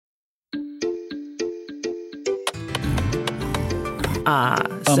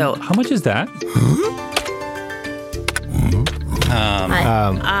So how much is that?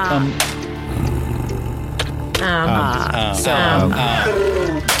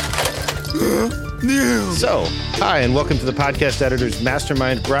 So, hi, and welcome to the Podcast Editors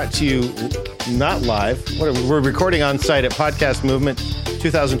Mastermind, brought to you not live. We're recording on site at Podcast Movement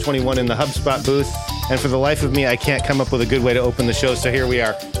 2021 in the HubSpot booth. And for the life of me, I can't come up with a good way to open the show, so here we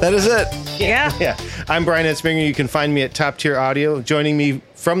are. That is it. Yeah. I'm Brian Ensminger. You can find me at Top Tier Audio. Joining me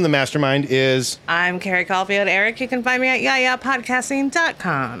from the Mastermind is... I'm Carrie Caulfield. Eric, you can find me at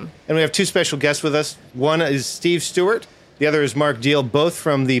yayapodcasting.com. And we have two special guests with us. One is Steve Stewart. The other is Mark Deal, both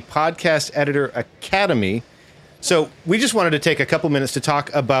from the Podcast Editor Academy. So we just wanted to take a couple minutes to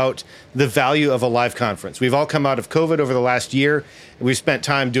talk about the value of a live conference. We've all come out of COVID over the last year. We've spent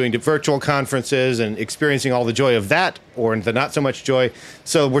time doing virtual conferences and experiencing all the joy of that, or the not so much joy.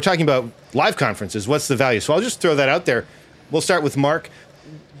 So we're talking about live conferences. What's the value? So I'll just throw that out there. We'll start with Mark.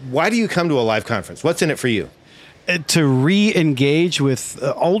 Why do you come to a live conference? What's in it for you? To re-engage with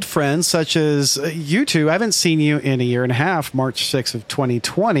old friends such as you two. I haven't seen you in a year and a half, March 6th of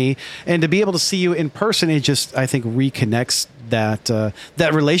 2020. And to be able to see you in person, it just, I think, reconnects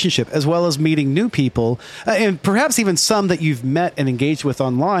that relationship, as well as meeting new people, and perhaps even some that you've met and engaged with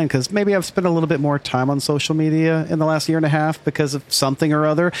online, because maybe I've spent a little bit more time on social media in the last year and a half because of something or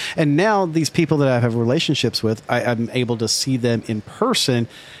other. And now these people that I have relationships with, I'm able to see them in person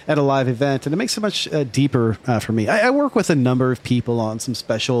at a live event, and it makes it much deeper for me. I work with a number of people on some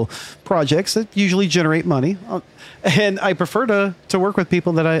special projects that usually generate money, and I prefer to work with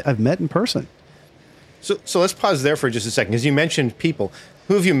people that I've met in person. So let's pause there for just a second, because you mentioned people.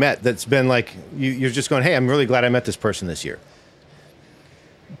 Who have you met that's been like, you're just going, hey, I'm really glad I met this person this year?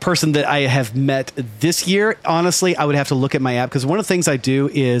 Person that I have met this year, honestly, I would have to look at my app, because one of the things I do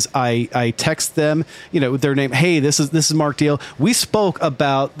is I text them, their name. Hey, this is Mark Deal. We spoke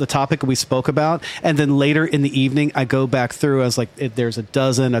about the topic we spoke about, and then later in the evening, I go back through. I was like, there's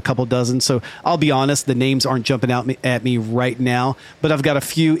a couple dozen. So I'll be honest, the names aren't jumping out at me right now, but I've got a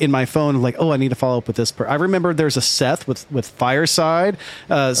few in my phone. Like, I need to follow up with this. I remember there's a Seth with Fireside.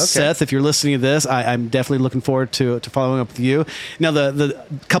 Okay. Seth, if you're listening to this, I'm definitely looking forward to following up with you. Now the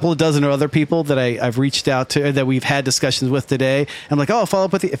couple of dozen or other people that I've reached out to, that we've had discussions with today. I'm like, I'll follow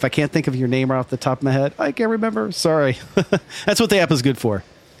up with you. If I can't think of your name right off the top of my head, I can't remember. Sorry. That's what the app is good for.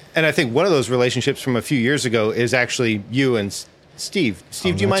 And I think one of those relationships from a few years ago is actually you and Steve.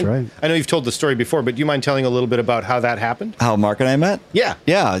 Steve, do you mind? Right. I know you've told the story before, but do you mind telling a little bit about how that happened? How Mark and I met? Yeah.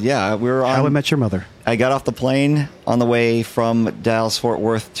 We were on... How I Met Your Mother. I got off the plane on the way from Dallas-Fort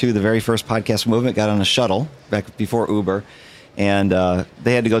Worth to the very first Podcast Movement, got on a shuttle back before Uber. And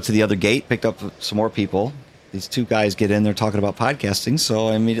they had to go to the other gate, picked up some more people. These two guys get in, they're talking about podcasting. So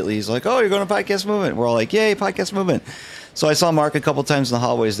immediately he's like, you're going to Podcast Movement. We're all like, yay, Podcast Movement. So I saw Mark a couple times in the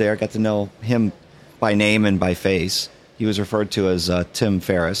hallways there. Got to know him by name and by face. He was referred to as Tim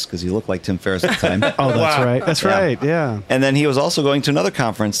Ferriss because he looked like Tim Ferriss at the time. That's right. That's right, yeah. And then he was also going to another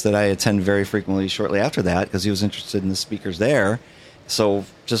conference that I attend very frequently shortly after that because he was interested in the speakers there. So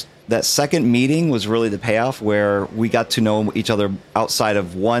just that second meeting was really the payoff where we got to know each other outside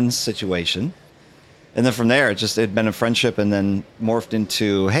of one situation. And then from there, it'd been a friendship and then morphed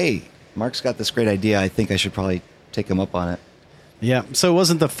into, hey, Mark's got this great idea. I think I should probably take him up on it. Yeah. So it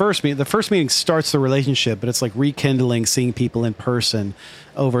wasn't the first meeting. The first meeting starts the relationship, but it's like rekindling, seeing people in person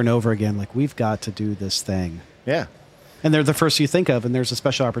over and over again. Like, we've got to do this thing. Yeah. And they're the first you think of, and there's a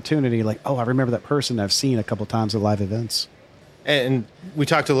special opportunity. Like, I remember that person I've seen a couple times at live events. And we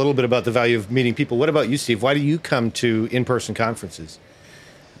talked a little bit about the value of meeting people. What about you, Steve? Why do you come to in-person conferences?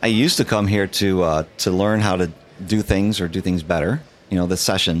 I used to come here to learn how to do things or do things better, the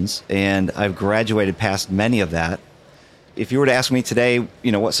sessions. And I've graduated past many of that. If you were to ask me today,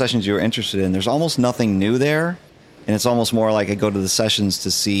 what sessions you're interested in, there's almost nothing new there. And it's almost more like I go to the sessions to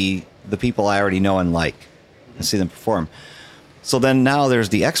see the people I already know and like and see them perform. So then now there's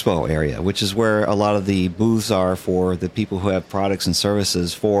the expo area, which is where a lot of the booths are for the people who have products and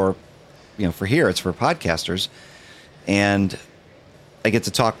services for here, it's for podcasters. And I get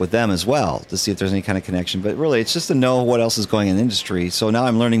to talk with them as well to see if there's any kind of connection. But really, it's just to know what else is going in the industry. So now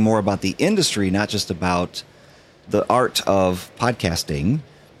I'm learning more about the industry, not just about the art of podcasting.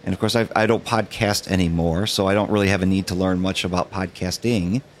 And of course, I don't podcast anymore, so I don't really have a need to learn much about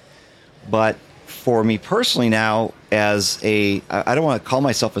podcasting. But for me personally now, I don't want to call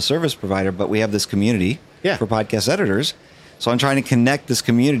myself a service provider, but we have this community for podcast editors. So I'm trying to connect this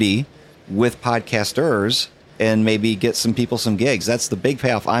community with podcasters and maybe get some people some gigs. That's the big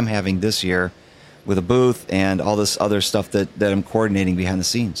payoff I'm having this year with a booth and all this other stuff that I'm coordinating behind the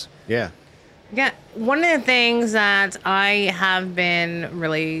scenes. Yeah. Yeah, one of the things that I have been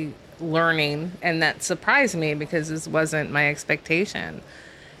really learning, and that surprised me because this wasn't my expectation,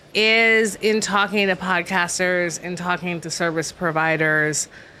 is in talking to podcasters and talking to service providers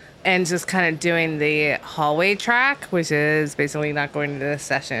and just kind of doing the hallway track, which is basically not going to the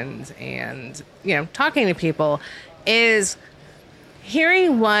sessions and, talking to people, is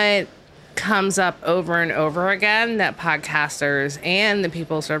hearing what comes up over and over again that podcasters and the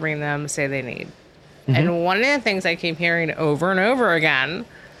people serving them say they need. Mm-hmm. And one of the things I keep hearing over and over again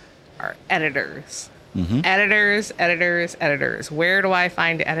are editors. Mm-hmm. Editors. Where do I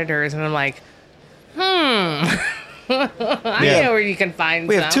find editors? And I'm like, I know where you can find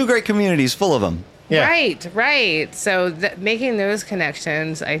We have 2 great communities full of them. Yeah. Right. So making those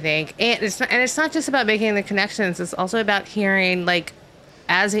connections, I think, and it's not just about making the connections. It's also about hearing, like,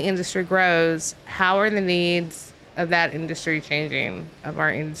 as the industry grows, how are the needs of that industry changing, of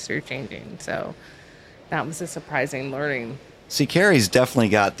our industry changing? So that was a surprising learning. See, Carrie's definitely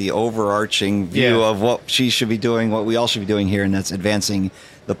got the overarching view of what she should be doing, what we all should be doing here, and that's advancing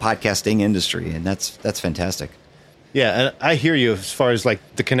the podcasting industry, and that's fantastic. Yeah, and I hear you as far as like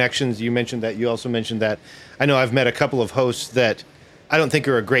the connections. You mentioned that. You also mentioned that. I know I've met a couple of hosts that I don't think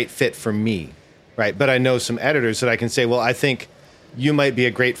are a great fit for me, right? But I know some editors that I can say, well, I think you might be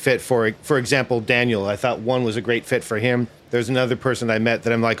a great fit for example, Daniel. I thought one was a great fit for him. There's another person I met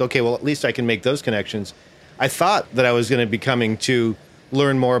that I'm like, okay, well, at least I can make those connections. I thought that I was going to be coming to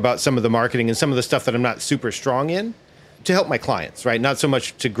learn more about some of the marketing and some of the stuff that I'm not super strong in to help my clients, right? Not so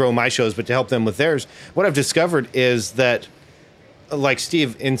much to grow my shows, but to help them with theirs. What I've discovered is that, like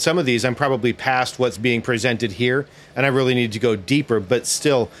Steve, in some of these, I'm probably past what's being presented here, and I really need to go deeper, but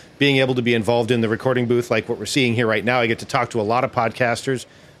still being able to be involved in the recording booth like what we're seeing here right now. I get to talk to a lot of podcasters,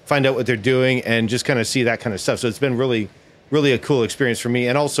 find out what they're doing, and just kind of see that kind of stuff. So it's been really, really a cool experience for me.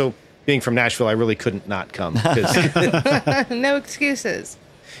 And also, being from Nashville, I really couldn't not come. No excuses.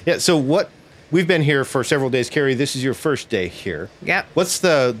 Yeah, so we've been here for several days. Carrie, this is your first day here. Yep. What's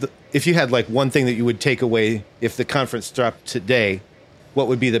the if you had like one thing that you would take away if the conference dropped today, what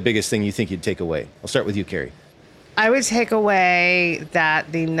would be the biggest thing you think you'd take away? I'll start with you, Carrie. I would take away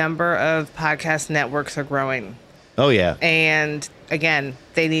that the number of podcast networks are growing. Oh, yeah. And again,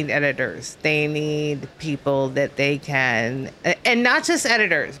 they need editors. They need people that they can, and not just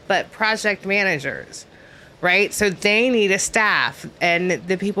editors, but project managers, right? So they need a staff, and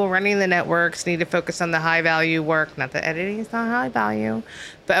the people running the networks need to focus on the high value work. Not that editing is not high value,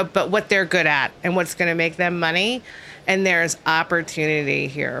 but what they're good at and what's going to make them money. And there's opportunity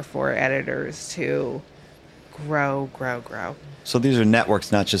here for editors to grow. So these are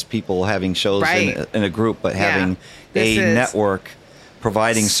networks, not just people having shows in a group, but having a network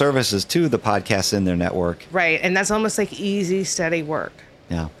providing services to the podcasts in their network. Right. And that's almost like easy, steady work.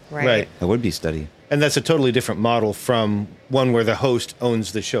 Yeah. Right. That would be steady. And that's a totally different model from one where the host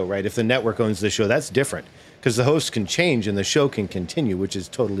owns the show, right? If the network owns the show, that's different because the host can change and the show can continue, which is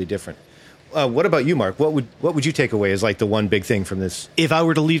totally different. What about you, Mark? What would you take away as like the one big thing from this? If I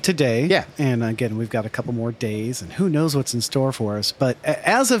were to leave today, yeah, and again, we've got a couple more days, and who knows what's in store for us. But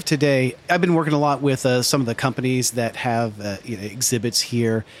as of today, I've been working a lot with some of the companies that have exhibits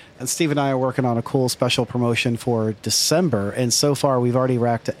here. And Steve and I are working on a cool special promotion for December. And so far, we've already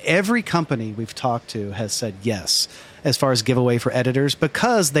racked every company we've talked to has said yes as far as giveaway for editors,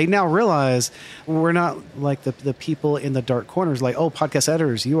 because they now realize we're not like the people in the dark corners, like, oh, podcast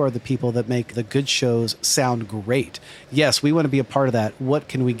editors, you are the people that make the good shows sound great. Yes, we want to be a part of that. What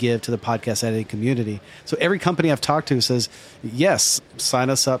can we give to the podcast editing community? So every company I've talked to says, yes,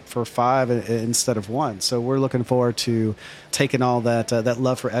 sign us up for 5 instead of 1. So we're looking forward to taking all that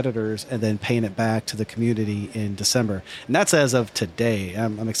love for editors and then paying it back to the community in December. And that's as of today.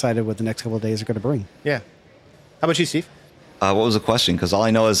 I'm excited what the next couple of days are going to bring. Yeah. How about you, Steve? What was the question? Because all I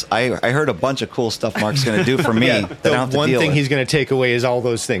know is I heard a bunch of cool stuff Mark's going to do for me. Yeah, that I don't have to one deal thing with. He's going to take away is all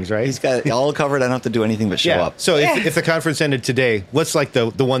those things, right? He's got it all covered. I don't have to do anything but show up. So if the conference ended today, what's like the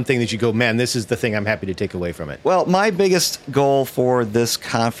one thing that you go, man, this is the thing I'm happy to take away from it? Well, my biggest goal for this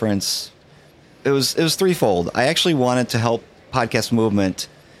conference, it was threefold. I actually wanted to help podcast movement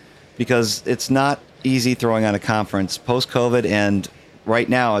because it's not easy throwing on a conference post-COVID, and right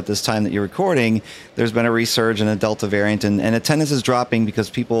now at this time that you're recording, there's been a resurge in a Delta variant, and attendance is dropping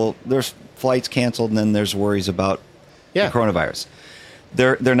because there's flights canceled, and then there's worries about the coronavirus.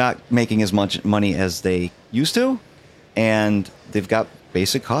 They're not making as much money as they used to, and they've got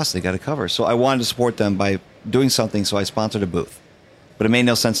basic costs they got to cover. So I wanted to support them by doing something, so I sponsored a booth. But it made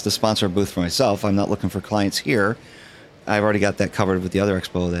no sense to sponsor a booth for myself. I'm not looking for clients here. I've already got that covered with the other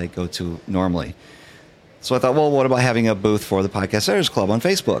expo that I go to normally. So I thought, well, what about having a booth for the Podcast Editors Club on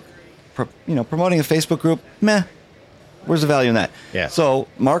Facebook? promoting a Facebook group, meh. Where's the value in that? Yeah. So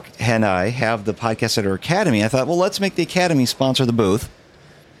Mark and I have the Podcast Editor Academy. I thought, well, let's make the Academy sponsor the booth,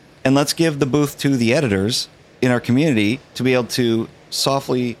 and let's give the booth to the editors in our community to be able to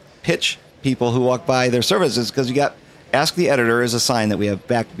softly pitch people who walk by their services, because you got Ask the Editor is a sign that we have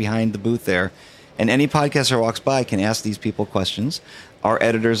back behind the booth there, and any podcaster who walks by can ask these people questions. Our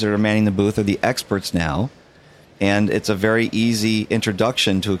editors that are manning the booth are the experts now, and it's a very easy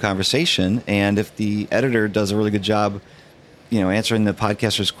introduction to a conversation. And if the editor does a really good job, answering the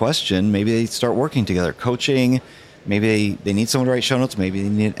podcaster's question, maybe they start working together, coaching. Maybe they need someone to write show notes. Maybe they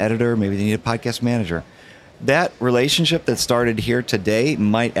need an editor. Maybe they need a podcast manager. That relationship that started here today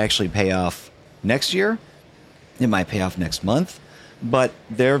might actually pay off next year. It might pay off next month. But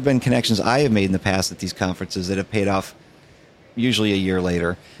there have been connections I have made in the past at these conferences that have paid off usually a year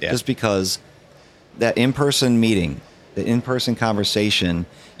later, just because that in-person meeting, the in-person conversation,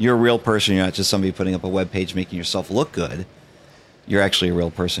 you're a real person. You're not just somebody putting up a web page making yourself look good. You're actually a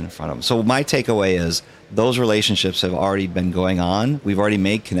real person in front of them. So my takeaway is those relationships have already been going on. We've already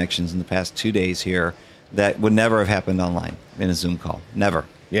made connections in the past 2 days here that would never have happened online in a Zoom call. Never.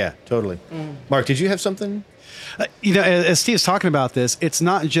 Yeah, totally. Mark, did you have something? As Steve's talking about this, it's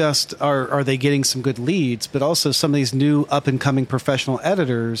not just are they getting some good leads, but also some of these new up-and-coming professional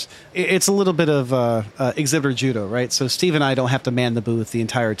editors. It's a little bit of exhibitor judo, right? So Steve and I don't have to man the booth the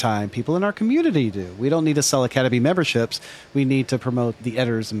entire time. People in our community do. We don't need to sell Academy memberships. We need to promote the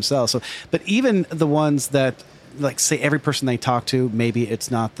editors themselves. So, but even the ones that, like, say every person they talk to, maybe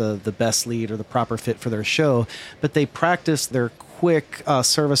it's not the best lead or the proper fit for their show, but they practice their quick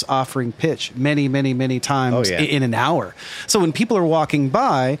service offering pitch many times in an hour. So when people are walking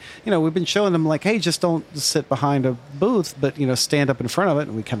by, we've been showing them like, hey, just don't sit behind a booth, but stand up in front of it.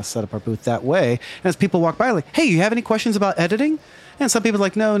 And we kind of set up our booth that way. And as people walk by, like, hey, you have any questions about editing? And some people are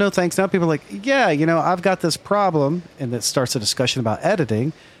like, no, thanks. Now people are like, yeah, I've got this problem. And it starts a discussion about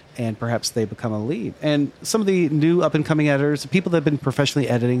editing. And perhaps they become a lead. And some of the new up-and-coming editors, people that have been professionally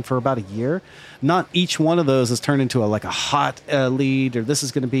editing for about a year, not each one of those has turned into a hot lead, or this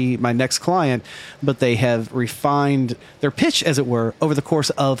is going to be my next client, but they have refined their pitch, as it were, over the course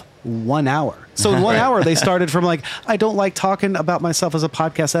of 1 hour. So in 1 hour, they started from I don't like talking about myself as a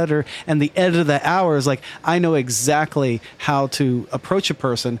podcast editor, and the edit of that hour is I know exactly how to approach a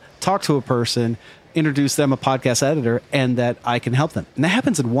person, talk to a person, introduce them a podcast editor, and that I can help them. And that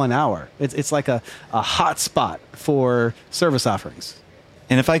happens in 1 hour. It's like a hot spot for service offerings.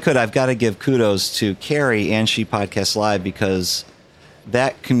 And if I could, I've got to give kudos to Carrie and She Podcast Live, because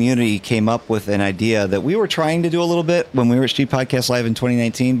that community came up with an idea that we were trying to do a little bit when we were at She Podcast Live in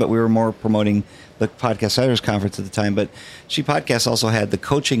 2019, but we were more promoting the Podcast Editors Conference at the time. But She Podcast also had the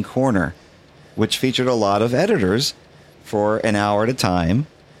Coaching Corner, which featured a lot of editors for an hour at a time.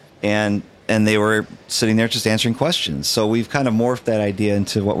 And they were sitting there just answering questions. So we've kind of morphed that idea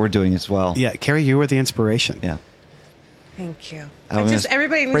into what we're doing as well. Yeah, Carrie, you were the inspiration. Yeah. Thank you. Break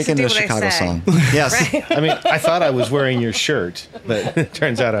Everybody needs to into do a what Chicago I say. song. Yes. Right? I mean, I thought I was wearing your shirt, but it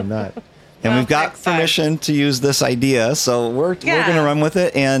turns out I'm not. And we've got next time. permission to use this idea, so we're going to run with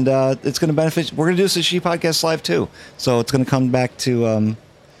it, and it's going to benefit. We're going to do this at She Podcast Live too, so it's going to come back to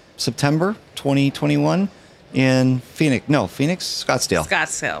September 2021 in Phoenix. No, Phoenix,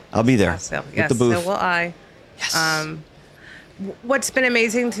 Scottsdale. I'll be there Scottsdale. with Yes, the booth. so will I. Yes. What's been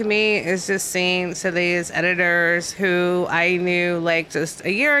amazing to me is just seeing these editors who I knew just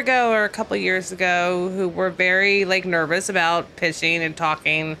a year ago or a couple of years ago, who were very nervous about pitching and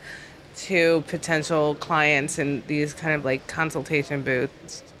talking to potential clients in these kind of consultation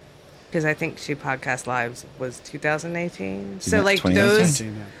booths. Because I think She Podcast Live was 2018. So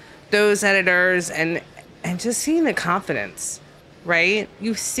 2019. those editors and just seeing the confidence. Right?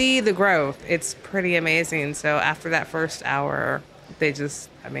 You see the growth. It's pretty amazing. So after that first hour, they're just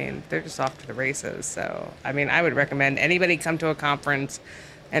off to the races. So, I would recommend anybody come to a conference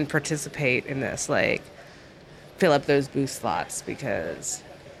and participate in this, fill up those booth slots, because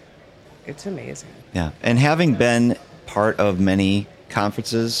it's amazing. Yeah. And having been part of many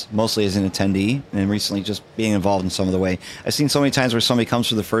conferences, mostly as an attendee, and recently just being involved in some of the way, I've seen so many times where somebody comes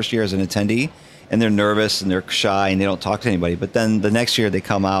for the first year as an attendee, and they're nervous and they're shy and they don't talk to anybody. But then the next year they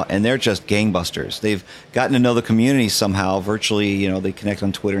come out and they're just gangbusters. They've gotten to know the community somehow virtually. They connect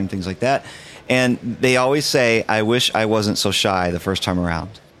on Twitter and things like that. And they always say, I wish I wasn't so shy the first time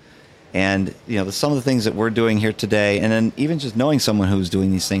around. And, some of the things that we're doing here today, and then even just knowing someone who's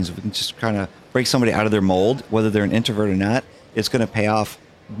doing these things, if we can just kind of break somebody out of their mold, whether they're an introvert or not, it's going to pay off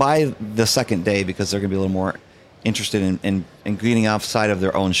by the second day, because they're going to be a little more interested in getting outside of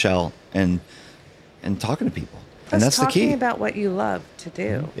their own shell and talking to people. And that's the key. Talking about what you love to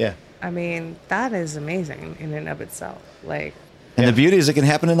do. Yeah. I mean, that is amazing in and of itself. Like, And the beauty is it can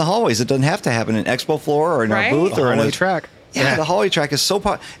happen in the hallways. It doesn't have to happen in expo floor or in Right? our booth The or in hallway a track. Yeah, the hallway track is so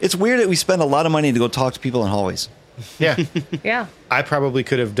it's weird that we spend a lot of money to go talk to people in hallways. Yeah. yeah. I probably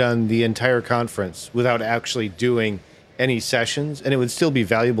could have done the entire conference without actually doing any sessions, and it would still be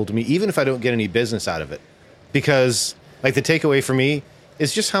valuable to me, even if I don't get any business out of it. Because, like, the takeaway for me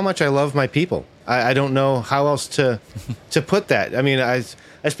is just how much I love my people. I don't know how else to put that. I mean, I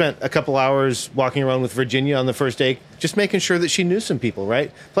spent a couple hours walking around with Virginia on the first day, just making sure that she knew some people,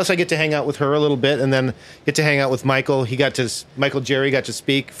 right? Plus, I get to hang out with her a little bit, and then get to hang out with Michael. Michael Jerry got to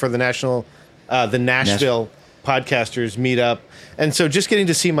speak for the Nashville podcasters meetup. And so just getting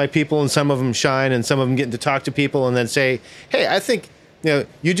to see my people and some of them shine and some of them getting to talk to people and then say, hey, I think,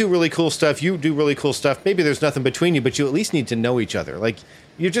 you do really cool stuff. You do really cool stuff. Maybe there's nothing between you, but you at least need to know each other. Like,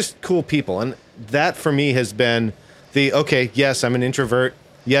 you're just cool people. And that for me has been okay, yes, I'm an introvert.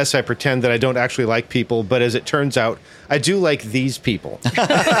 Yes, I pretend that I don't actually like people, but as it turns out, I do like these people.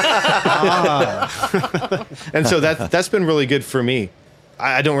 And so that's been really good for me.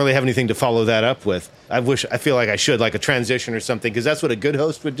 I don't really have anything to follow that up with. I feel like I should, like a transition or something, because that's what a good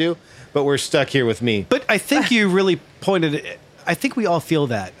host would do. But we're stuck here with me. But I think you really pointed it. I think we all feel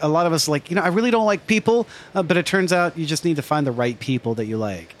that. A lot of us I really don't like people, but it turns out you just need to find the right people that you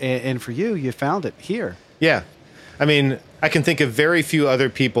like. And for you found it here. Yeah. I mean, I can think of very few other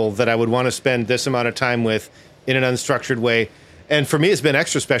people that I would want to spend this amount of time with in an unstructured way. And for me, it's been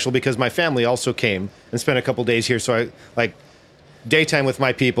extra special because my family also came and spent a couple days here. So I like daytime with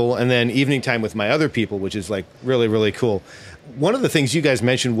my people and then evening time with my other people, which is like really, really cool. One of the things you guys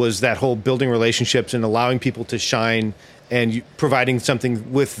mentioned was that whole building relationships and allowing people to shine and providing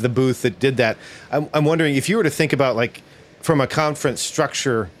something with the booth that did that. I'm wondering if you were to think about, like, from a conference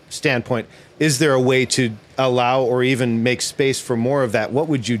structure standpoint, is there a way to allow or even make space for more of that? What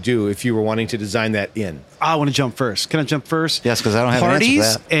would you do if you were wanting to design that in? I want to jump first. Can I jump first? Yes, because I don't have parties, an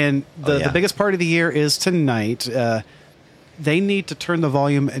answer to that. And the biggest party of the year is tonight. They need to turn the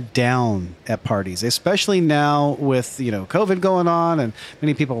volume down at parties, especially now with COVID going on and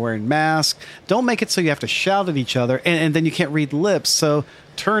many people wearing masks. Don't make it so you have to shout at each other and then you can't read lips. So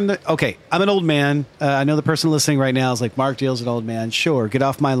okay, I'm an old man. I know the person listening right now is like, Mark Deal's an old man. Sure, get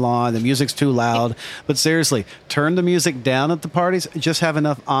off my lawn. The music's too loud. But seriously, turn the music down at the parties. Just have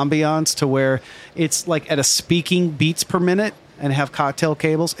enough ambiance to where it's like at a speaking beats per minute and have cocktail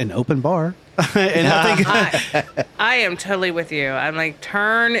tables and open bar. And I am totally with you. I'm like,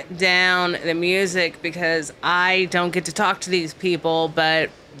 turn down the music because I don't get to talk to these people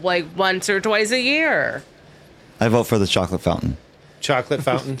but like once or twice a year. I vote for the chocolate fountain. Chocolate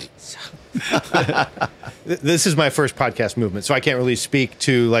fountain. This is my first podcast movement, so I can't really speak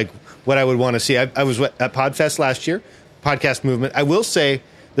to like what I would want to see. I was at Podfest last year, podcast movement. I will say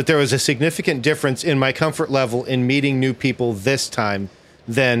that there was a significant difference in my comfort level in meeting new people this time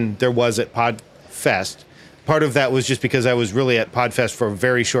than there was at Podfest. Part of that was just because I was really at Podfest for a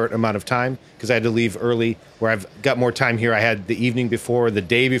very short amount of time because I had to leave early, where I've got more time here. I had the evening before, the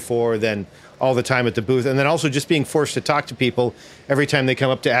day before, then all the time at the booth. And then also just being forced to talk to people every time they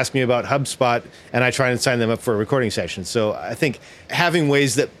come up to ask me about HubSpot, and I try and sign them up for a recording session. So I think having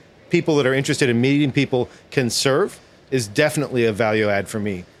ways that people that are interested in meeting people can serve is definitely a value add for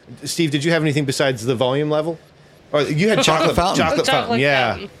me. Steve, did you have anything besides the volume level? Or you had chocolate fountain. Chocolate fountain,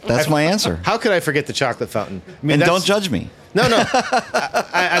 yeah. Fountain. That's my answer. How could I forget the chocolate fountain? I mean, And don't judge me. No.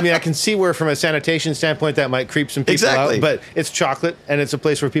 I mean, I can see where, from a sanitation standpoint, that might creep some people Exactly. out. But it's chocolate, and it's a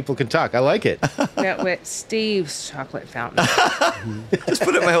place where people can talk. I like it. Yeah, with Steve's chocolate fountain. Just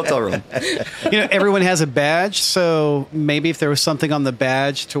put it in my hotel room. Everyone has a badge, so maybe if there was something on the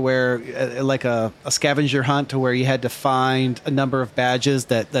badge to where, like a scavenger hunt, to where you had to find a number of badges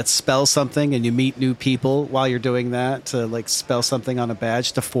that spell something, and you meet new people while you're doing that, to like spell something on a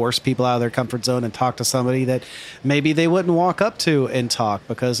badge to force people out of their comfort zone and talk to somebody that maybe they wouldn't walk up to and talk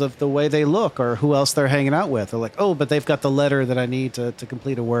because of the way they look or who else they're hanging out with. They're like, oh, but they've got the letter that I need to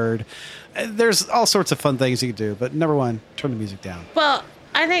complete a word. There's all sorts of fun things you can do, but number one, turn the music down. Well,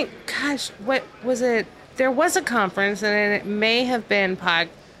 I think, gosh, what was it? There was a conference, and it may have been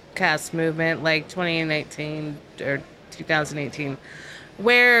Podcast Movement, like 2019 or 2018,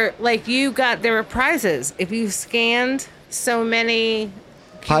 where like there were prizes if you scanned so many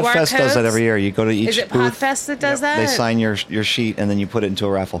QR Podfest codes. does that every year. You go to each Is it booth. Podfest that does that? They sign your sheet, and then you put it into a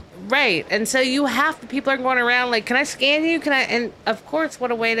raffle. Right. And so people are going around like, can I scan you? And of course,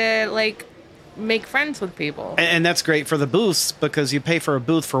 what a way to like make friends with people. And that's great for the booths because you pay for a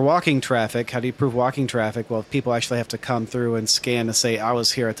booth for walking traffic. How do you prove walking traffic? Well, if people actually have to come through and scan to say, I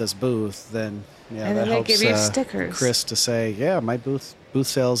was here at this booth, then And that then they helps give you stickers. Chris to say, yeah, my booth booth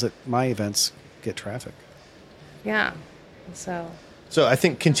sales at my events get traffic. Yeah. So So I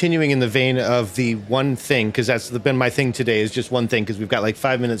think continuing in the vein of the one thing, because that's been my thing today, is just one thing, because we've got like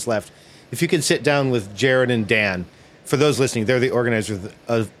 5 minutes left. If you could sit down with Jared and Dan, for those listening, they're the organizers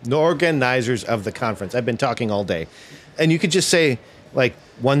of the conference. I've been talking all day. And you could just say like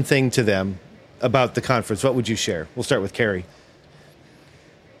one thing to them about the conference. What would you share? We'll start with Carrie.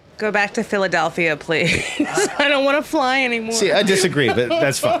 go back to Philadelphia, please. I don't want to fly anymore. See, I disagree, but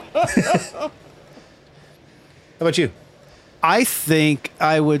that's fine. How about you? I think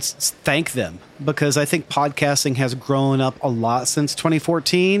I would thank them because I think podcasting has grown up a lot since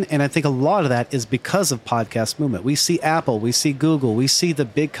 2014. And I think a lot of that is because of podcast movement. We see Apple, we see Google, we see the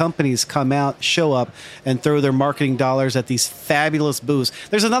big companies come out, show up and throw their marketing dollars at these fabulous booths.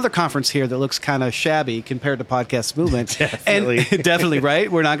 There's another conference here that looks kind of shabby compared to podcast movement. Definitely. And, definitely,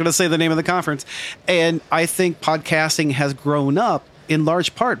 right? We're not going to say the name of the conference. And I think podcasting has grown up in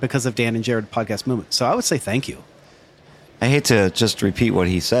large part because of Dan and Jared podcast movement. So I would say thank you. I hate to just repeat what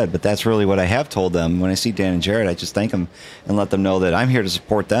he said, but that's really what I have told them. When I see Dan and Jared, I just thank them and let them know that I'm here to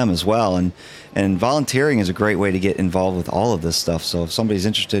support them as well. And volunteering is a great way to get involved with all of this stuff. So if somebody's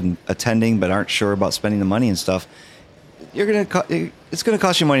interested in attending but aren't sure about spending the money and stuff, it's going to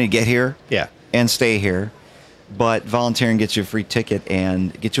cost you money to get here and stay here. But volunteering gets you a free ticket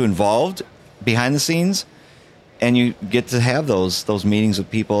and gets you involved behind the scenes, and you get to have those meetings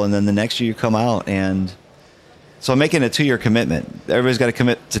with people. And then the next year you come out and... So I'm making a 2-year commitment. Everybody's got to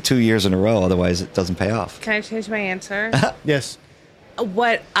commit to 2 years in a row, otherwise it doesn't pay off. Can I change my answer? Yes.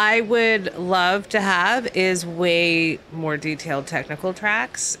 What I would love to have is way more detailed technical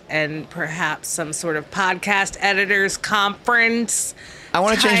tracks and perhaps some sort of podcast editors conference. I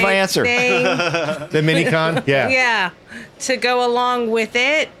want to change my answer. The mini-con? Yeah. Yeah. To go along with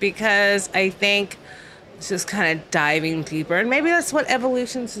it, because I think it's just kind of diving deeper. And maybe that's what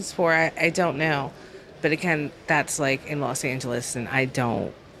Evolutions is for. I don't know. But again, that's like in Los Angeles, and I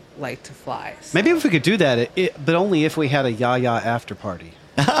don't like to fly. So. Maybe if we could do that, but only if we had a Yaya after party.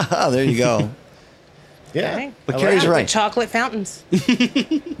 There you go. Yeah. Okay. But Carrie's right. Chocolate fountains.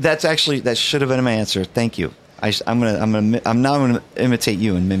 That should have been my answer. Thank you. I'm now gonna imitate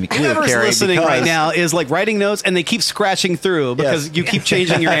you and mimic you, Whoever's Carrie. listening right now is like writing notes, and they keep scratching through because you keep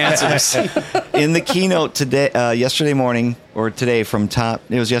changing your answers. In the keynote today, yesterday morning, or today from Tom,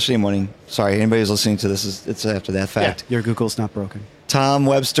 it was yesterday morning. Sorry, anybody who's listening to this, it's after that fact. Your Google's not broken. Tom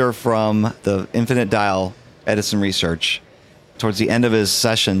Webster from the Infinite Dial Edison Research, towards the end of his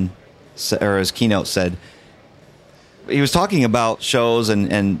session, or his keynote, said, he was talking about shows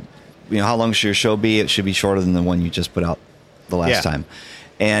and how long should your show be? It should be shorter than the one you just put out the last time.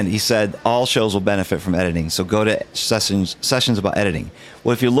 And he said all shows will benefit from editing. So go to sessions about editing.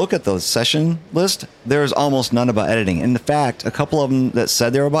 Well, if you look at the session list, there's almost none about editing. In fact, a couple of them that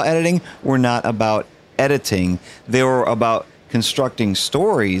said they were about editing were not about editing. They were about constructing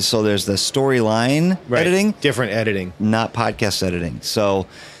stories. So there's the storyline editing. Different editing. Not podcast editing. So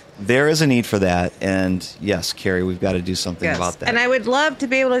there is a need for that. And yes, Carrie, we've got to do something about that. And I would love to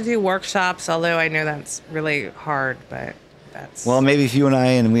be able to do workshops, although I know that's really hard, but that's... Well, maybe if you and I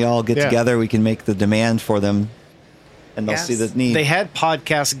and we all get together, we can make the demand for them and they'll see the need. They had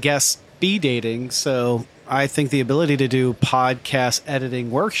podcast guest speed dating, so I think the ability to do podcast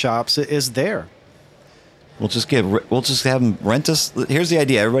editing workshops is there. We'll just have them rent us. Here's the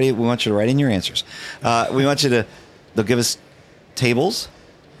idea. Everybody, we want you to write in your answers. We want you to, they'll give us tables.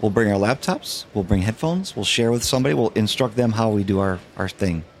 We'll bring our laptops. We'll bring headphones. We'll share with somebody. We'll instruct them how we do our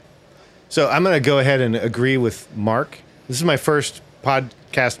thing. So I'm going to go ahead and agree with Mark. This is my first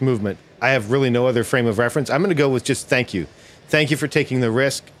podcast movement. I have really no other frame of reference. I'm going to go with just thank you. Thank you for taking the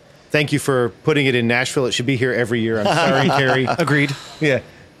risk. Thank you for putting it in Nashville. It should be here every year. I'm sorry, Carrie. Agreed. Yeah.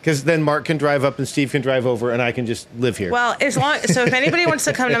 Because then Mark can drive up and Steve can drive over and I can just live here. Well, so if anybody wants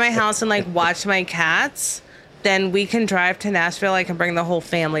to come to my house and like watch my cats, then we can drive to Nashville. I can bring the whole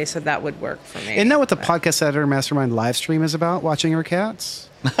family, so that would work for me. Isn't that what the Podcast Editor Mastermind live stream is about? Watching your cats?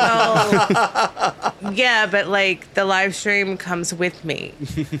 Well, yeah, but like the live stream comes with me,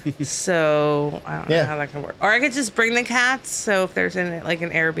 so I don't know how that can work. Or I could just bring the cats. So if there's an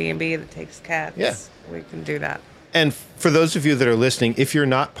Airbnb that takes cats, we can do that. And for those of you that are listening, if you're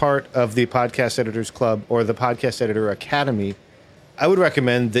not part of the Podcast Editors Club or the Podcast Editor Academy, I would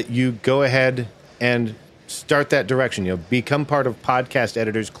recommend that you go ahead and start that direction. Become part of Podcast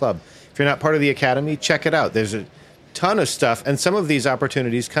Editors Club. If you're not part of the Academy, check it out. There's a ton of stuff, and some of these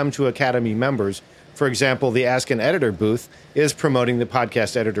opportunities come to Academy members. For example, the Ask an Editor booth is promoting the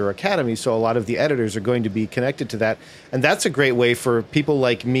Podcast Editor Academy, so a lot of the editors are going to be connected to that. And that's a great way for people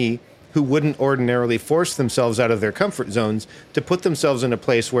like me who wouldn't ordinarily force themselves out of their comfort zones to put themselves in a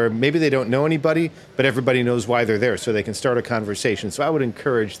place where maybe they don't know anybody, but everybody knows why they're there, so they can start a conversation. So I would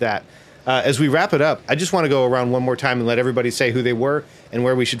encourage that. As we wrap it up, I just want to go around one more time and let everybody say who they were and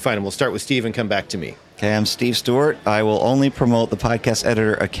where we should find them. We'll start with Steve and come back to me. Okay, I'm Steve Stewart. I will only promote the Podcast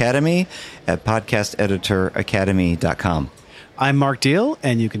Editor Academy at podcasteditoracademy.com. I'm Mark Deal,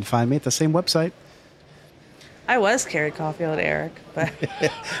 and you can find me at the same website. I was Carrie Caulfield Eric, but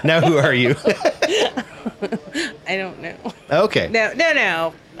Now who are you? I don't know. Okay.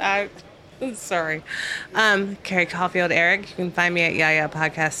 No. Sorry. Carrie Caulfield Eric. You can find me at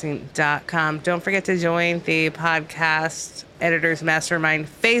yayapodcasting.com. Don't forget to join the Podcast Editors Mastermind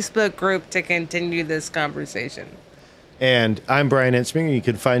Facebook group to continue this conversation. And I'm Brian Ensminger. You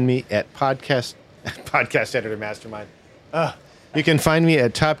can find me at Podcast Editor Mastermind. You can find me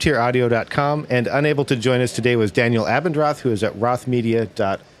at toptieraudio.com. And unable to join us today was Daniel Abendroth, who is at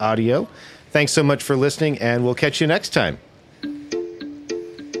rothmedia.audio. Thanks so much for listening, and we'll catch you next time.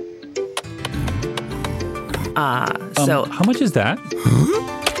 So how much is that?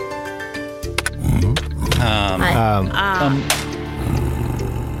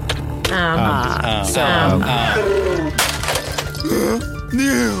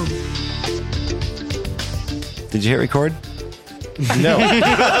 Did you hit record? No.